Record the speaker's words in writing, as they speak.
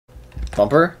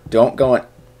Thumper, don't go in.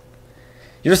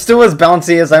 You're still as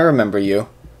bouncy as I remember you.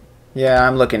 Yeah,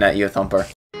 I'm looking at you, Thumper.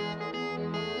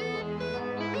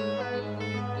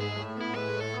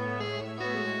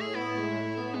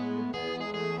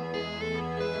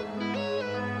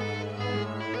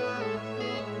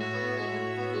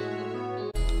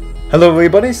 Hello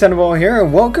everybody, Sandoval here,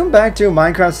 and welcome back to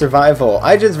Minecraft Survival.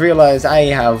 I just realized I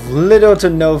have little to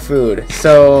no food,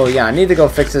 so yeah, I need to go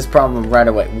fix this problem right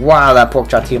away. Wow, that pork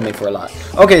chop healed me for a lot.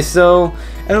 Okay, so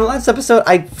in the last episode,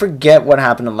 I forget what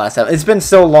happened in the last episode. It's been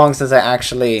so long since I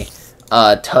actually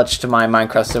touched my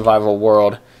Minecraft Survival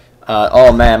world.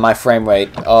 Oh man, my frame rate.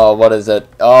 Oh, what is it?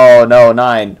 Oh no,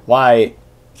 9. Why?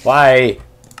 Why?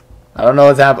 I don't know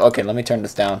what's happening. Okay, let me turn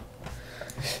this down.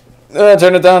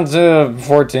 Turn it down to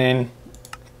 14.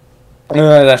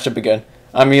 That should be good.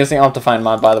 I'm using Optifine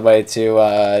mod, by the way,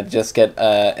 to just get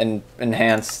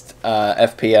enhanced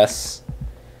FPS.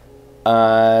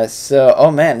 So,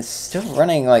 oh man, it's still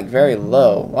running like very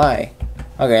low. Why?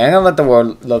 Okay, I'm gonna let the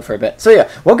world load for a bit. So yeah,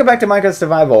 welcome back to Minecraft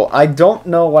Survival. I don't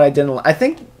know what I didn't. I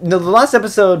think the last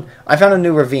episode I found a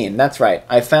new ravine. That's right,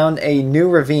 I found a new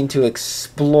ravine to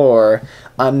explore.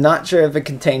 I'm not sure if it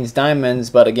contains diamonds,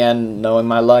 but again, knowing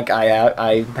my luck,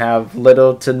 I have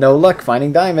little to no luck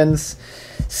finding diamonds.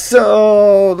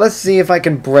 So let's see if I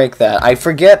can break that. I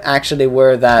forget actually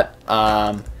where that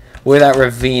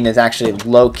ravine is actually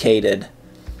located.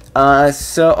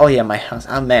 Oh yeah, my house.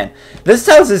 Oh man, this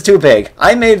house is too big.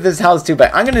 I made this house too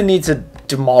big. I'm gonna need to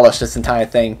demolish this entire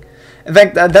thing. In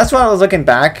fact, that's what I was looking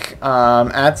back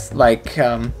at, like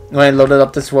when I loaded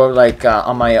up this world, like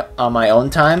on my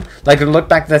own time. Like, I look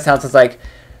back at this house, it's like,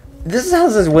 this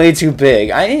house is way too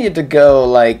big. I need to go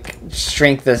like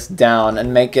shrink this down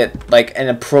and make it like an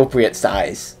appropriate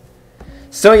size.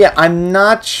 So yeah, I'm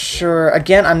not sure.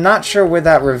 Again, I'm not sure where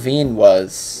that ravine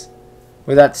was.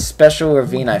 Where that special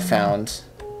ravine I found.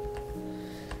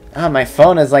 Ah, my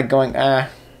phone is like going,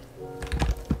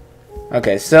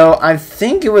 Okay, so I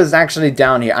think it was actually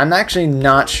down here. I'm actually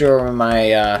not sure where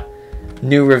my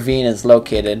new ravine is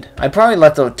located. I probably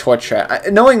left a torch trail.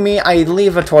 Knowing me, I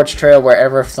leave a torch trail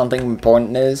wherever something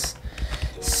important is.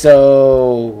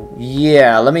 So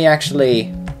yeah, let me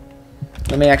actually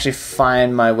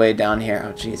find my way down here.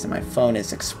 Oh jeez, my phone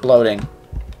is exploding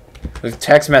with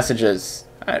text messages.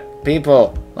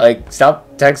 People, like, stop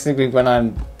texting me when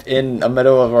I'm in the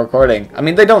middle of a recording. I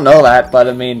mean, they don't know that, but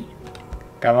I mean,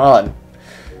 come on.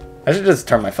 I should just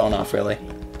turn my phone off, really.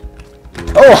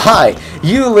 Oh, hi!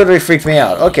 You literally freaked me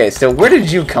out. Okay, so where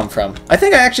did you come from? I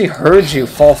think I actually heard you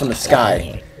fall from the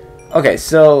sky. Okay,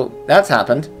 so that's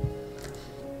happened.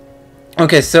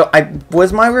 Okay, so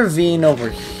was my ravine over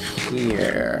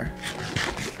here?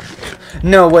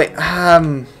 No, wait,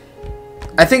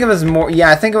 I think it was more, yeah,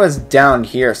 I think it was down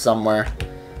here somewhere.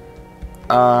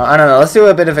 I don't know, let's do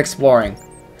a bit of exploring.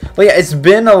 But yeah, it's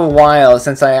been a while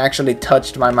since I actually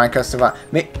touched my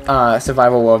Minecraft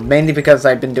survival world, mainly because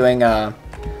I've been doing,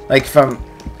 like,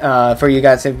 for you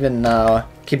guys who've been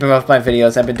keeping up with my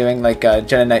videos, I've been doing, like,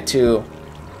 Jedi Knight 2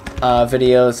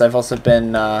 videos. I've also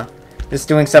been just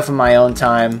doing stuff in my own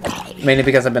time, mainly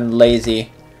because I've been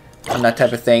lazy and that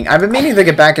type of thing. I've been meaning to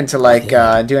get back into, like,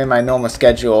 doing my normal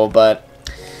schedule, but...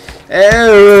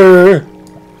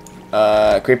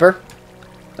 Creeper?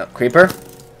 No, Creeper?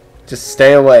 Just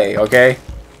stay away, okay?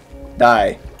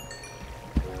 Die.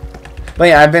 But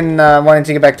yeah, I've been wanting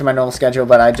to get back to my normal schedule,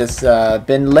 but I just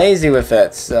been lazy with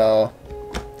it, so...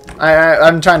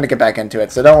 I'm trying to get back into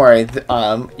it, so don't worry.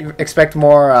 Expect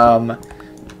more,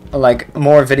 like,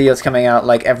 more videos coming out,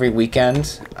 like, every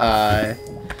weekend.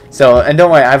 So, and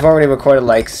don't worry, I've already recorded,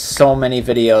 like, so many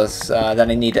videos that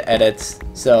I need to edit,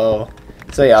 so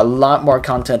yeah, a lot more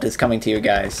content is coming to you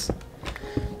guys.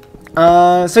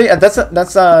 So yeah, that's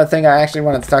a thing I actually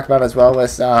wanted to talk about as well,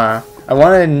 was I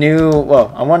want a new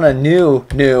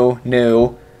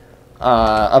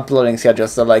uploading schedule.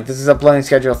 So like, this is uploading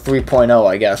schedule 3.0,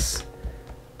 I guess,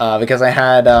 because I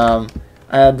had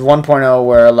 1.0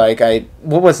 where like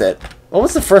what was it? What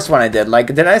was the first one I did?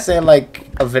 Like, did I say like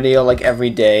a video like every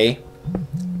day?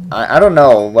 I don't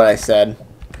know what I said.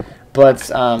 But,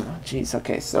 jeez,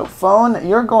 okay, so phone,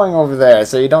 you're going over there,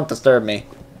 so you don't disturb me.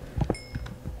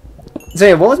 So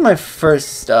yeah, what was my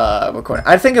first, recording?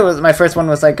 I think it was, my first one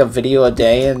was like a video a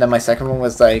day, and then my second one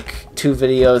was like 2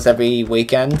 videos every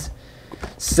weekend.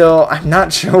 So, I'm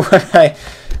not sure what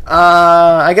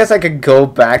I guess I could go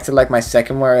back to like my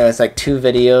second where it was like 2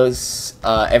 videos,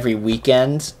 every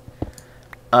weekend.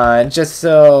 Just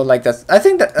so, like, I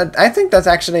think that's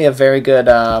actually a very good,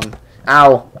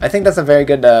 I think that's a very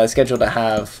good schedule to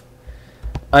have.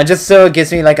 Just so it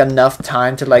gives me like enough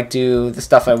time to like do the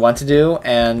stuff I want to do,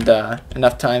 and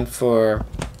enough time for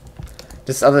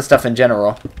just other stuff in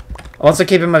general. I'm also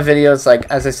keeping my videos, like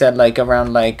as I said, like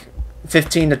around like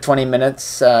 15 to 20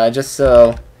 minutes, just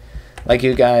so like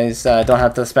you guys don't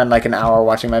have to spend like an hour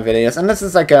watching my videos. And this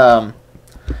is like a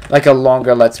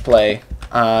longer Let's Play.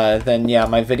 Then yeah,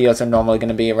 my videos are normally going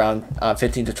to be around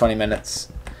 15 to 20 minutes,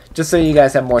 just so you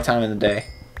guys have more time in the day.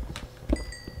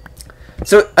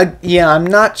 So yeah, I'm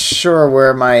not sure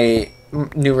where my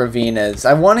new ravine is.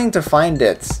 I'm wanting to find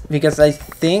it because I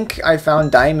think I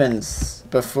found diamonds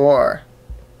before.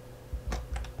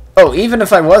 Oh, even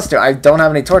if I was to, I don't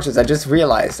have any torches. I just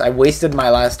realized I wasted my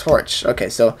last torch. Okay,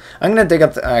 so I'm gonna dig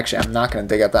up the, actually I'm not gonna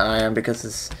dig up that iron because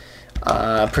it's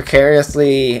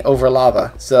precariously over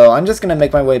lava. So I'm just gonna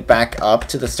make my way back up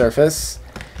to the surface,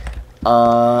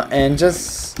 and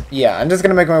just, yeah, I'm just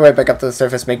gonna make my way back up to the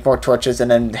surface, make more torches, and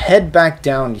then head back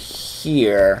down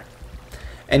here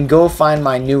and go find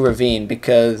my new ravine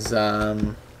because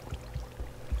yeah,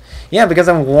 because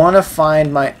I want to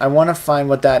find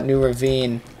what that new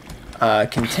ravine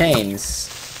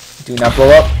contains. Do not blow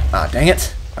up. Ah, dang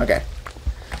it. Okay.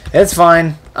 It's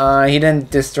fine. He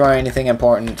didn't destroy anything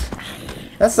important.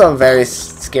 That's so very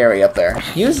scary up there.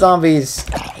 You zombies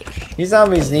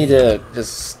need to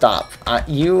just stop.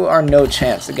 You are no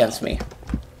chance against me.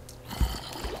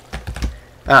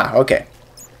 Ah, okay.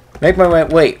 Make my way.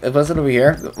 Wait, was it over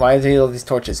here? Why is all these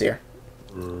torches here?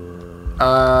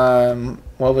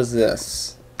 What was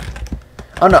this?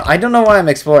 Oh no, I don't know why I'm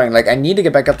exploring. Like, I need to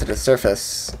get back up to the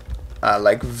surface,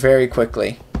 like, very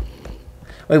quickly.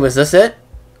 Wait, was this it?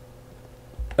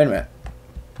 Wait a minute.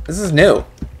 This is new.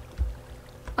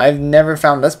 I've never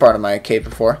found this part of my cave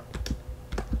before.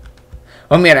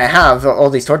 I mean, I have.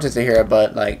 All these torches are here,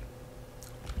 but, like...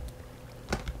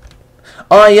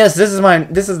 Oh, yes, this is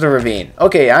the ravine.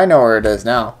 Okay, I know where it is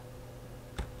now.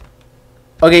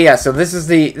 Okay, yeah, so this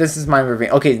is my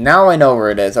ravine. Okay, now I know where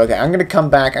it is. Okay, I'm gonna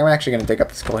come back. I'm actually gonna dig up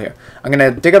this coal here. I'm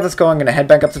gonna dig up this coal. I'm gonna head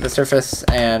back up to the surface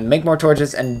and make more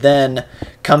torches, and then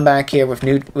come back here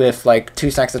with like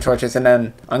 2 stacks of torches, and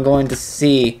then I'm going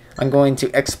to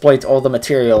exploit all the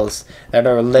materials that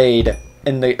are laid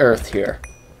in the earth here.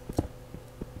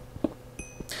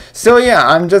 So yeah,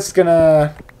 I'm just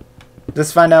gonna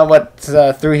find out what's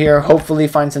through here. Hopefully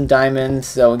find some diamonds.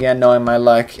 So again, knowing my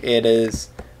luck, it is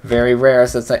very rare,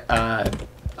 so it's like when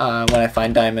I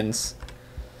find diamonds.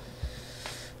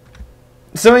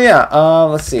 So yeah,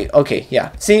 let's see. Okay,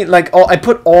 yeah. See, like, I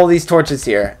put all these torches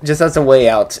here just as a way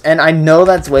out, and I know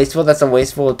that's wasteful. That's a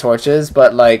wasteful of torches,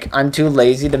 but like, I'm too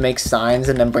lazy to make signs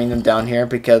and then bring them down here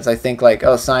because I think like,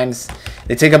 oh, signs,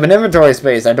 they take up an inventory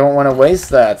space. I don't want to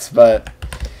waste that, but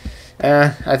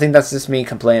I think that's just me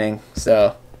complaining.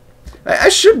 So I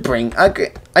should bring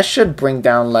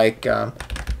down like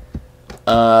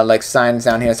signs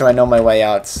down here so I know my way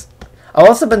out. I've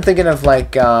also been thinking of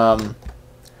like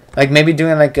maybe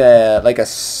doing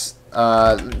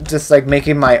just like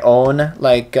making my own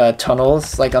like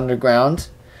tunnels like underground,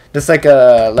 just like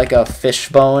a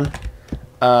fishbone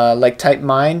like type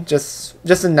mine,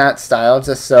 just in that style,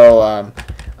 just so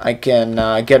I can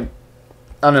get, I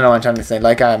don't know what I'm trying to say,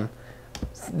 like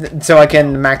so I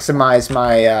can maximize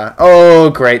my oh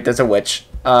great, there's a witch.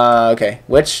 Okay,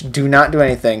 witch, do not do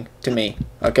anything to me,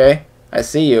 okay? I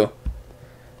see you.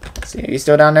 Let's see, are you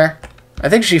still down there? I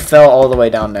think she fell all the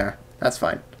way down there. That's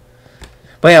fine.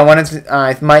 But yeah,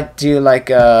 I might do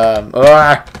like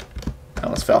I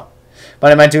almost fell.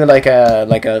 But I might do like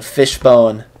a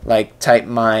fishbone like type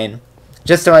mine,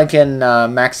 just so I can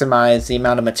maximize the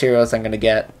amount of materials I'm gonna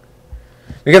get.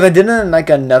 Because I did it in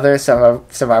like another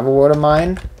survival world of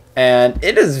mine, and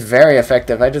it is very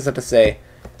effective. I just have to say.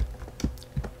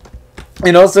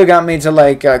 It also got me to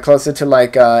like closer to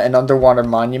like an underwater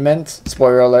monument.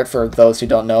 Spoiler alert for those who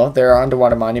don't know. There are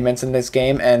underwater monuments in this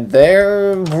game, and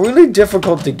they're really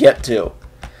difficult to get to.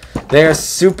 They're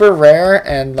super rare,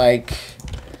 and like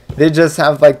they just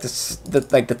have like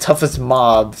the toughest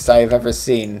mobs I've ever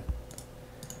seen.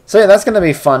 So yeah, that's gonna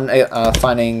be fun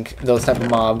finding those type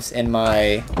of mobs in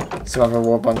my survival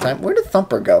world one time. Where did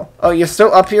Thumper go? Oh, you're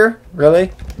still up here?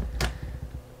 Really?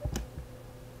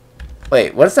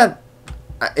 Wait, what is that?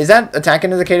 Is that attack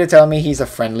indicator telling me he's a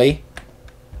friendly?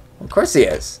 Of course he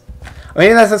is.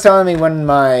 Maybe that's just telling me when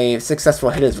my successful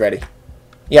hit is ready.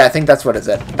 Yeah, I think that's what it is.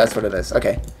 That's what it is.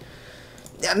 Okay.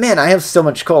 Yeah, man, I have so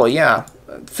much coal. Yeah.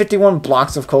 51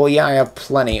 blocks of coal. Yeah, I have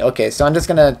plenty. Okay, so I'm just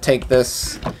going to take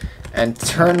this and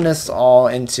turn this all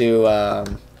into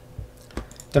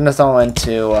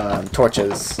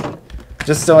torches.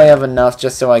 Just so I have enough,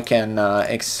 just so I can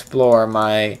explore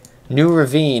my new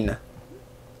ravine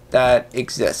that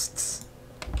exists.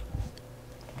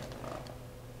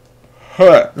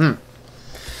 I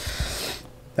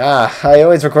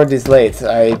always record these late.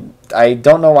 I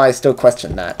don't know why I still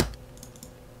question that.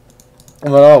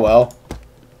 But oh well.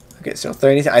 Okay, so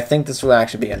 30. I think this will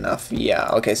actually be enough. Yeah,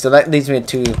 okay, so that leaves me at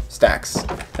 2 stacks.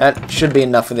 That should be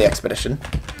enough for the expedition.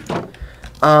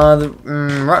 The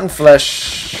rotten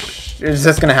flesh is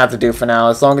just gonna have to do for now,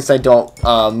 as long as I don't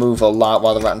move a lot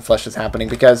while the rotten flesh is happening,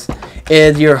 because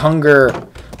your hunger,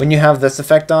 when you have this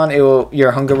effect on,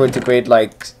 your hunger will degrade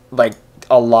like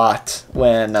a lot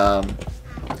when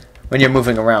you're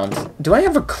moving around. Do I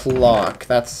have a clock?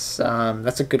 That's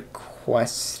a good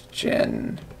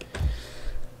question.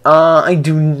 I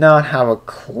do not have a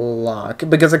clock,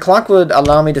 because a clock would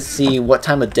allow me to see what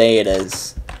time of day it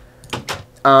is.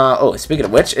 Oh, speaking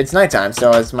of which, it's nighttime,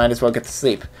 so I might as well get to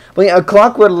sleep. But yeah, a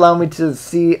clock would allow me to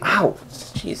see... Ow!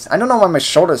 Jeez, I don't know why my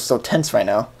shoulder is so tense right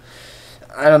now.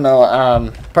 I don't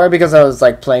know, probably because I was,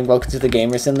 like, playing Welcome to the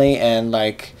Game recently, and,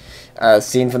 like, a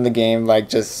scene from the game, like,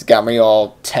 just got me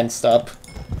all tensed up.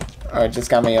 Or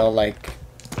just got me all, like...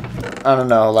 I don't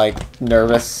know, like,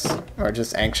 nervous, or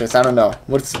just anxious. I don't know.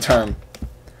 What's the term?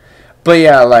 But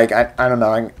yeah, like, I don't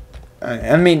know.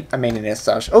 I mean an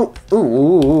massage. Oh,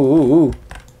 ooh.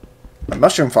 A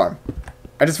mushroom farm.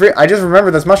 I just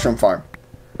remembered this mushroom farm.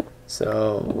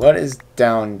 So, what is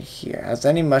down here? Has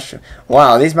any mushroom...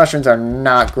 Wow, these mushrooms are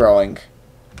not growing.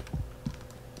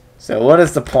 So, what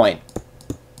is the point?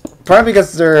 Probably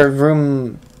because their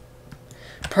room...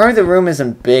 Probably the room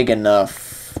isn't big enough.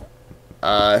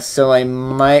 So I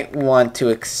might want to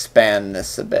expand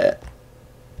this a bit.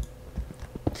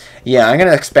 Yeah, I'm going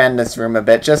to expand this room a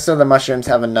bit, just so the mushrooms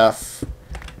have enough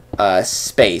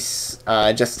space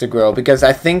just to grow. Because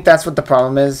I think that's what the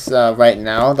problem is right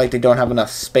now. Like, they don't have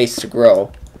enough space to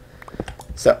grow.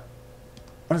 So,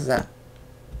 what is that?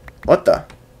 What the?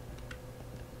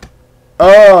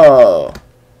 Oh!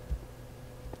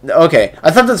 Okay,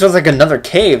 I thought this was like another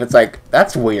cave. It's like,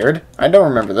 that's weird. I don't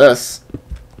remember this.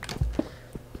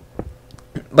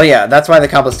 But yeah, that's why the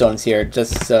cobblestone's here,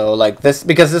 just so, like, this,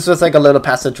 because this was, like, a little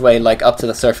passageway, like, up to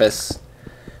the surface,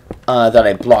 that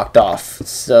I blocked off,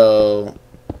 so,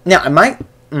 yeah, I might,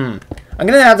 I'm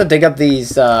gonna have to dig up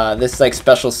these, this, like,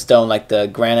 special stone, like the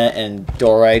granite and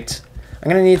dorite. I'm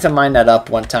gonna need to mine that up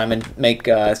one time and make,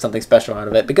 something special out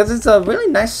of it, because it's a really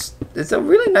nice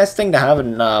thing to have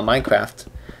in, Minecraft,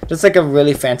 just, like, a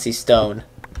really fancy stone,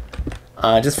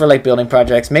 just for, like, building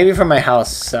projects, maybe for my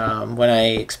house, when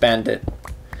I expand it.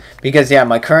 Because, yeah,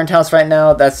 my current house right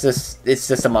now, it's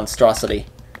just a monstrosity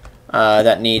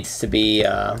that needs to be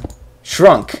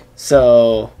shrunk.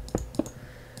 So,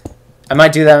 I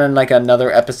might do that in, like,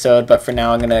 another episode, but for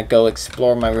now I'm going to go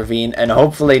explore my ravine and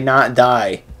hopefully not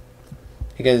die.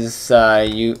 Because,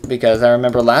 because I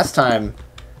remember last time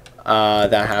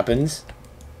that happened.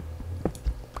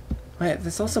 Wait,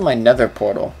 there's also my nether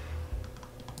portal.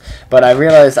 But I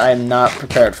realize I'm not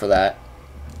prepared for that.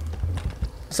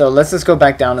 So let's just go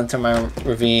back down into my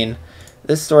ravine.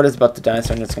 This sword is about to die,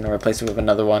 so I'm just going to replace it with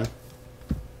another one.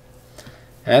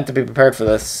 And I have to be prepared for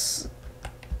this.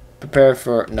 Prepared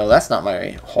for... No, that's not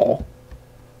my hole.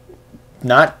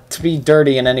 Not to be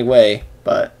dirty in any way,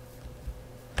 but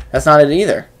that's not it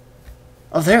either.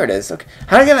 Oh, there it is. Okay.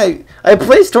 How can I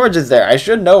placed torches there. I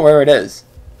should know where it is.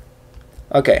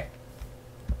 Okay.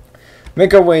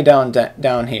 Make our way down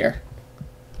here.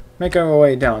 Make our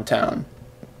way downtown.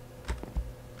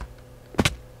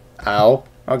 Ow.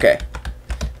 Okay.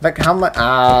 In fact,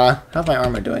 how's my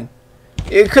armor doing?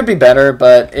 It could be better,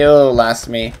 but it'll last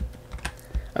me.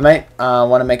 I might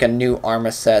want to make a new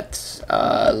armor set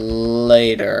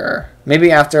later.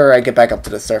 Maybe after I get back up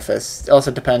to the surface. It also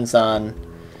depends on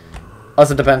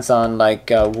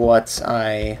like what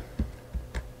I...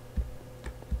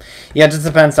 Yeah, it just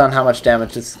depends on how much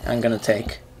damage I'm gonna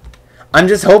take. I'm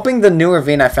just hoping the new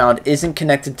ravine I found isn't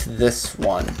connected to this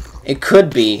one. It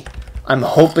could be. I'm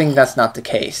hoping that's not the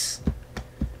case.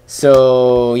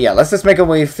 So, yeah, let's just make our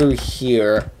way through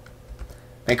here.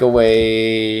 Make our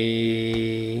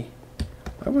way...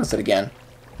 Where was it again?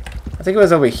 I think it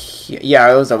was over here.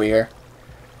 Yeah, it was over here.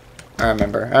 I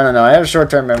remember. I don't know. I have a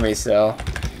short-term memory, so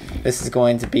this is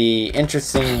going to be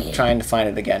interesting trying to find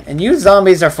it again. And you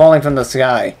zombies are falling from the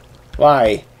sky.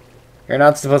 Why? You're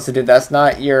not supposed to do that. That's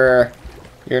not your...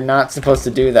 You're not supposed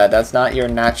to do that. That's not your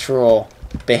natural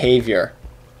behavior.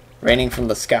 Raining from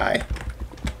the sky.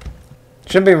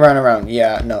 Should be right around...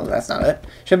 Yeah, no, that's not it.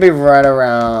 Should be right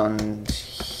around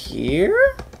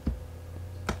here?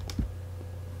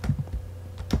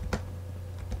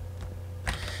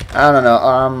 I don't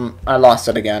know. I lost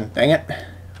it again. Dang it.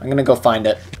 I'm gonna go find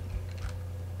it.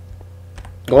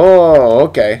 Oh,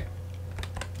 okay.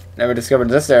 Never discovered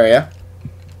this area.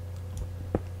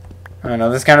 I don't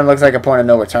know, this kind of looks like a point of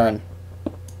no return.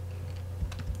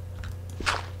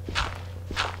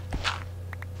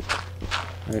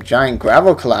 There's a giant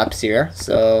gravel collapse here,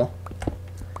 so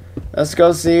let's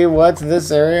go see what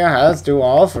this area has to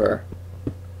offer.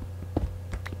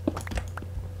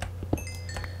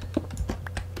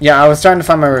 Yeah, I was trying to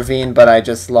find my ravine, but I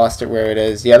just lost it where it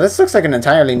is. Yeah, this looks like an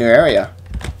entirely new area.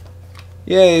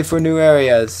 Yay for new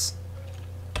areas.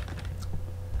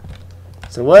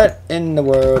 So what in the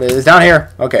world is down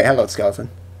here? Okay, hello, skeleton.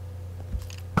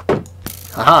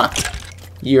 Haha.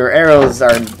 Your arrows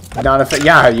are not effective.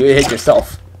 Yeah, you hit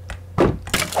yourself.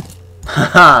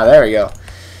 Haha, there we go.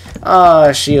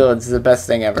 Ah, shields, the best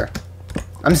thing ever.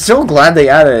 I'm so glad they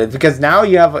added it, because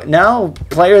now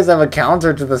players have a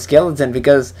counter to the skeleton,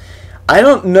 because I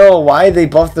don't know why they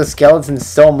buffed the skeleton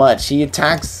so much. He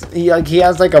attacks, he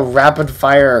has like a rapid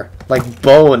fire like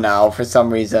bow now for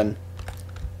some reason.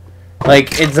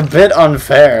 Like, it's a bit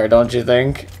unfair, don't you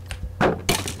think?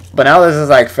 But now this is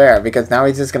like fair, because now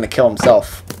he's just gonna kill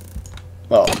himself.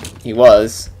 Well, he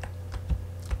was.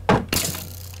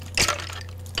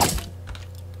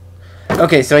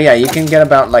 Okay, so yeah, you can get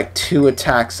about like 2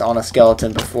 attacks on a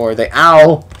skeleton before they...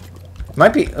 Ow!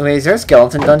 Might be... Wait, is there a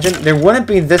skeleton dungeon? There wouldn't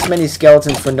be this many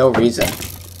skeletons for no reason.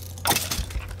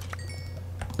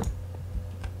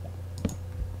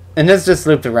 And this just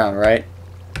looped around, right?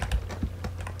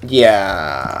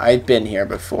 Yeah, I've been here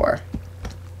before.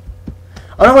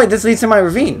 Oh no, wait, this leads to my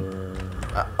ravine.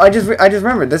 I just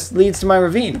remembered, this leads to my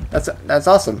ravine. That's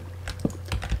awesome.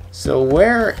 So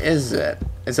where is it?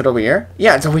 Is it over here?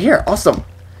 Yeah, it's over here. Awesome.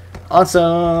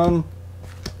 Awesome.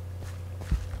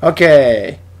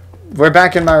 Okay. We're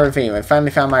back in my ravine. I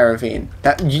finally found my ravine.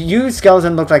 You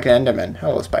skeleton look like an Enderman.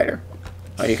 Hello, spider.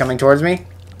 Are you coming towards me?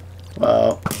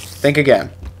 Well, think again.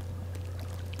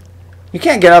 You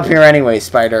can't get up here anyway,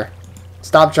 spider.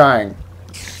 Stop trying.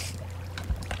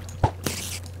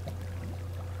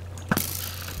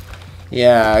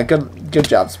 Yeah, good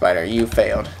job, spider. You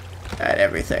failed at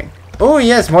everything. Oh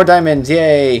yes, more diamonds!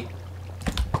 Yay!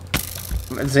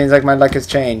 It seems like my luck has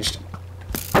changed.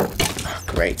 Oh,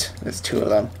 great, there's 2 of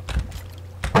them.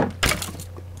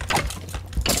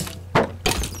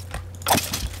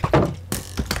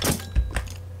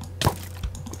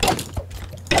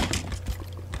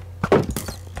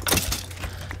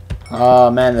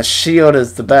 Oh man, the shield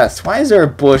is the best. Why is there a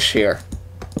bush here?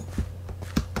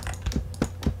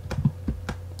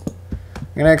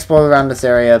 I'm gonna explore around this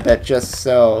area a bit just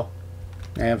so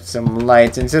I have some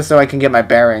lights, and just so I can get my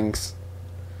bearings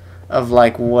of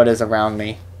like what is around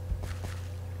me.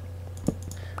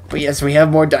 But yes, we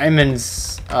have more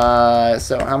diamonds.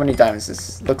 So how many diamonds?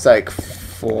 This looks like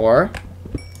 4.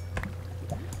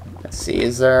 Let's see,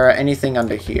 is there anything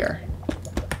under here?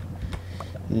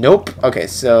 Nope. Okay,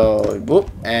 so whoop,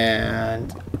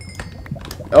 and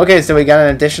okay, so we got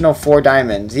an additional 4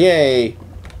 diamonds. Yay!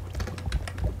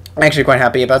 I'm actually quite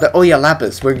happy about that. Oh yeah,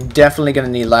 lapis. We're definitely gonna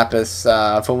need lapis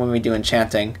for when we do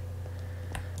enchanting.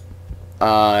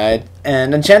 And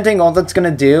enchanting, all that's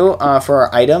gonna do for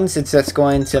our items, it's just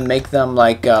going to make them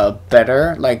like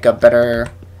better, like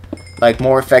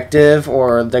more effective,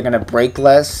 or they're gonna break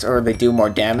less, or they do more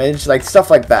damage, like stuff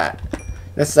like that.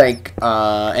 That's like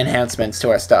enhancements to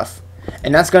our stuff,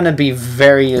 and that's gonna be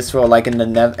very useful, like in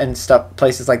the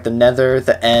places like the Nether,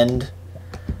 the End.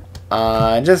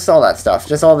 Just all that stuff.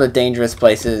 Just all the dangerous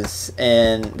places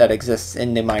that exist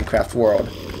in the Minecraft world.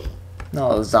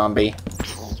 No, zombie.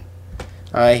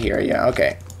 I hear ya.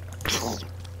 Okay.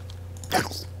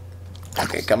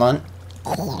 Okay, come on.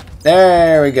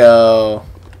 There we go.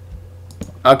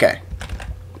 Okay.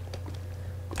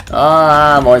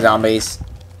 Ah, more zombies.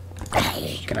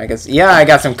 Can I guess? Yeah, I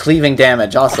got some cleaving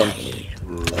damage. Awesome.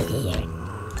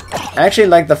 I actually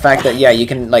like the fact that, yeah, you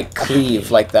can, like,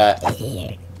 cleave like that.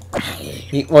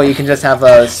 Well, you can just have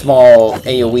a small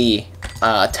AoE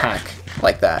attack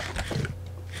like that.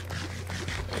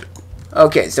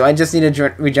 Okay, so I just need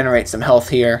to regenerate some health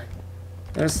here.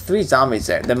 There's 3 zombies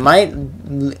there. That might...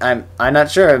 I'm not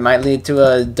sure. It might lead to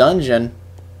a dungeon.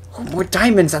 Oh, more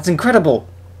diamonds! That's incredible!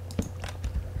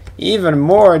 Even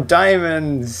more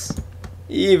diamonds!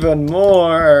 Even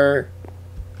more!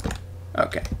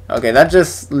 Okay. Okay, that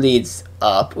just leads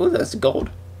up. Ooh, that's gold.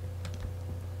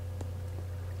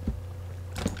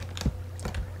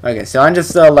 Okay, so I'm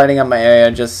just lighting up my area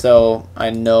just so I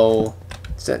know...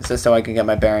 Just so I can get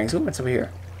my bearings. Ooh, what's over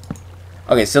here?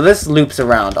 Okay, so this loops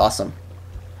around. Awesome.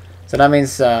 So that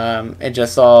means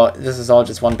this is all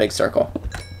just one big circle.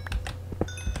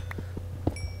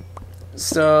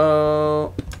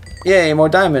 So, yay, more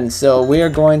diamonds. So we are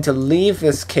going to leave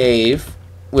this cave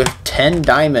with 10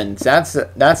 diamonds. That's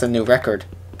a new record.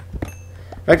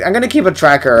 In fact, I'm gonna keep a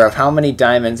tracker of how many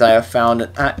diamonds I have found.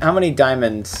 How many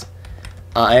diamonds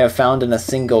I have found in a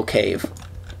single cave.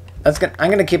 I'm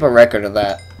gonna keep a record of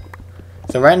that.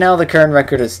 So right now the current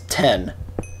record is 10.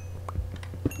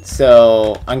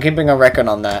 So I'm keeping a record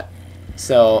on that.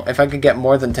 So if I could get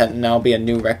more than 10, that'll be a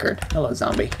new record. Hello,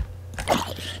 zombie.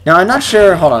 Now I'm not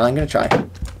sure. Hold on, I'm gonna try.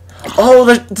 Oh,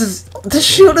 the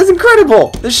shield is incredible.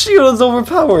 The shield is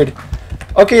overpowered.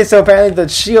 Okay, so apparently the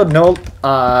shield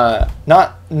the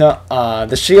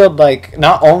shield like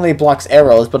not only blocks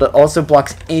arrows, but it also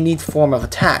blocks any form of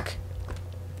attack.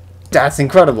 That's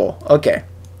incredible. Okay,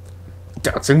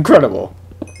 that's incredible.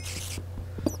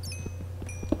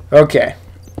 Okay,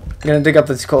 I'm gonna dig up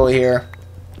this coal here.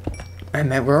 And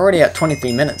man, we're already at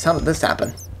 23 minutes. How did this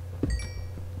happen?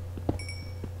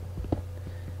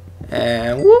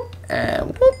 And whoop,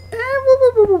 and whoop, and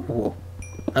whoop, whoop, whoop, whoop.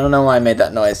 I don't know why I made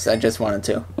that noise. I just wanted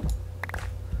to.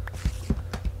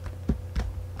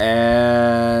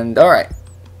 And alright.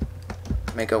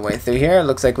 Make our way through here.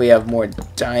 Looks like we have more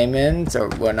diamonds. Or,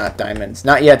 well, not diamonds.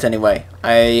 Not yet, anyway.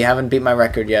 I haven't beat my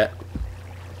record yet.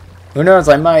 Who knows?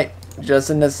 I might. Just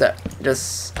in this...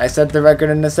 I set the record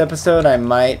in this episode. I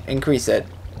might increase it.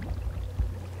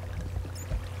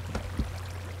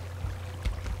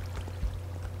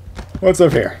 What's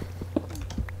up here?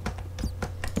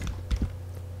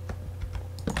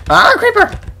 Ah, creeper!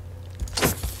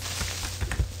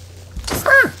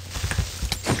 Ah.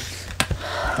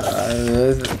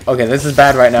 Okay, this is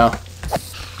bad right now.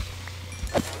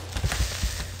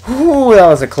 Ooh, that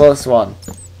was a close one.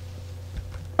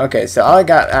 Okay, so all I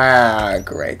got... Ah,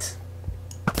 great.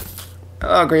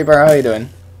 Hello, creeper. How are you doing?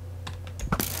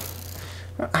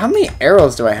 How many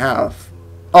arrows do I have?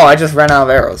 Oh, I just ran out of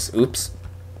arrows. Oops.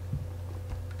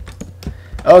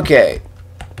 Okay.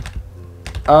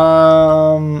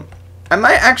 I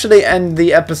might actually end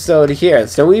the episode here.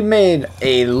 So we made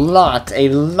a lot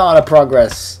of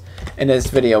progress in this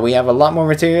video. We have a lot more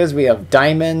materials. We have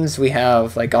diamonds. We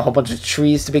have like a whole bunch of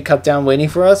trees to be cut down waiting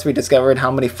for us. We discovered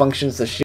how many functions the